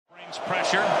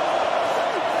Pressure.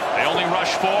 They only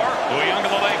rush four. Keion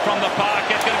from the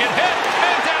pocket. Going to get hit.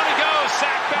 And down he goes.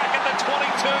 Sacked back at the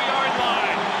 22-yard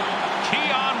line.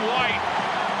 Keion White.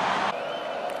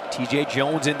 TJ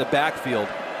Jones in the backfield.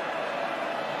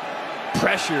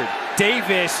 Pressured.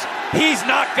 Davis. He's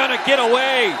not going to get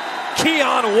away.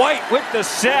 Keion White with the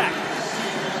sack.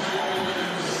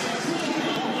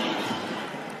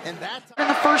 In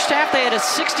the first half, they had a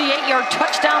 68-yard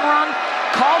touchdown run,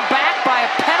 called back by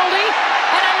a penalty,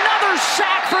 and another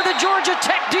sack for the Georgia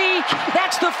Tech D.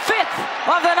 That's the 5th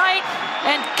of the night,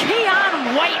 and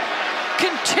Keion White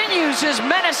continues his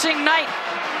menacing night.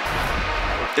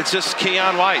 It's just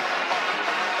Keion White.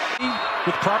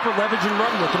 With proper leverage and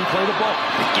run with him, play the ball.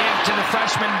 The give to the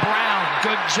freshman Brown.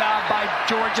 Good job by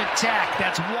Georgia Tech.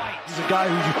 That's White. He's a guy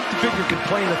who you figure could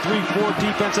play in a 3-4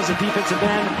 defense as a defensive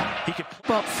end. He could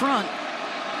up front,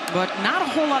 but not a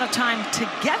whole lot of time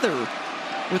together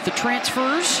with the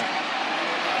transfers.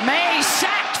 May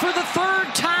sacked for the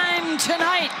 3rd time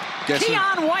tonight.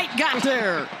 Keion White got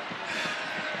there.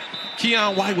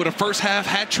 Keion White with a first half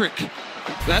hat trick.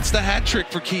 That's the hat trick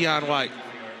for Keion White.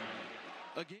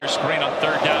 Screen on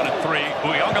 3rd down and 3.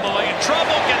 Keion in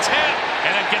trouble, gets hit,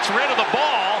 and it gets rid of the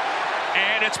ball.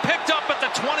 And it's picked up at the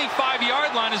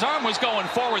 25-yard line. His arm was going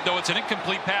forward, though it's an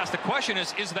incomplete pass. The question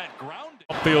is that grounded?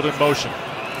 Field in motion.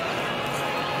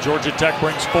 Georgia Tech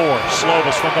brings 4.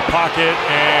 Slovis from the pocket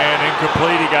and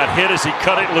incomplete. He got hit as he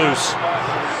cut it loose.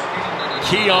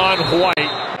 Keion White.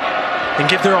 and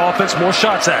give their offense more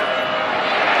shots at it.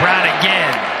 Brown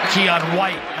again. Keion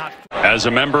White. As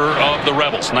a member of the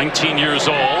Rebels, 19 years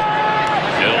old,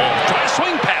 he'll try to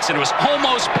swing pass, and it was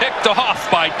almost picked off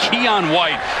by Keion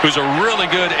White, who's a really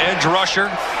good edge rusher.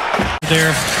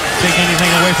 There, take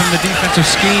anything away from the defensive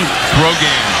scheme. Throw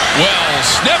game. Wells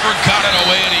never got it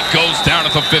away, and he goes down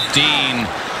at the 15.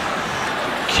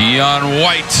 Keion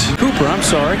White. Cooper, I'm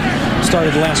sorry,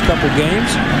 started the last couple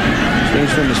games.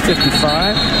 Changed from his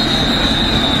 55.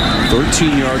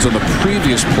 13 yards on the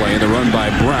previous play, the run by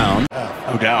Brown.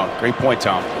 No doubt. Great point,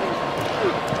 Tom.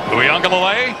 Keion,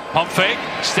 pump fake,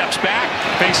 steps back,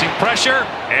 facing pressure,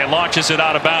 and launches it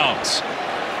out of bounds.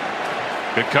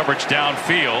 Good coverage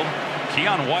downfield.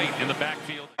 Keion White in the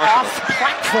backfield.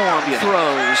 Off-platform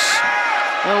throws.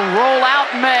 He'll roll out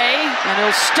May, and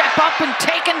he'll step up and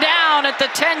taken down at the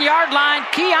 10-yard line.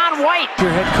 Keion White.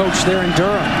 Your head coach there in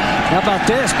Durham. How about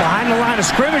this? Behind the line of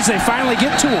scrimmage, they finally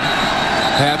get to him.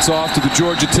 Hats off to the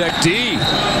Georgia Tech D.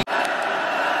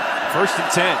 1st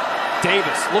and 10.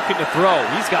 Davis looking to throw.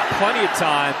 He's got plenty of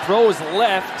time. Throws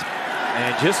left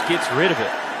and just gets rid of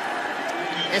it.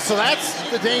 And so that's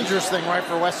the dangerous thing, right,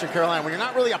 for Western Carolina, when you're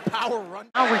not really a power run.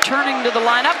 Now returning to the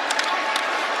lineup.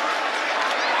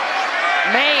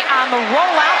 May on the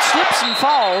rollout slips and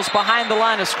falls behind the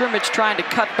line of scrimmage trying to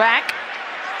cut back.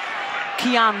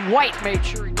 Keion White made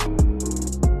sure he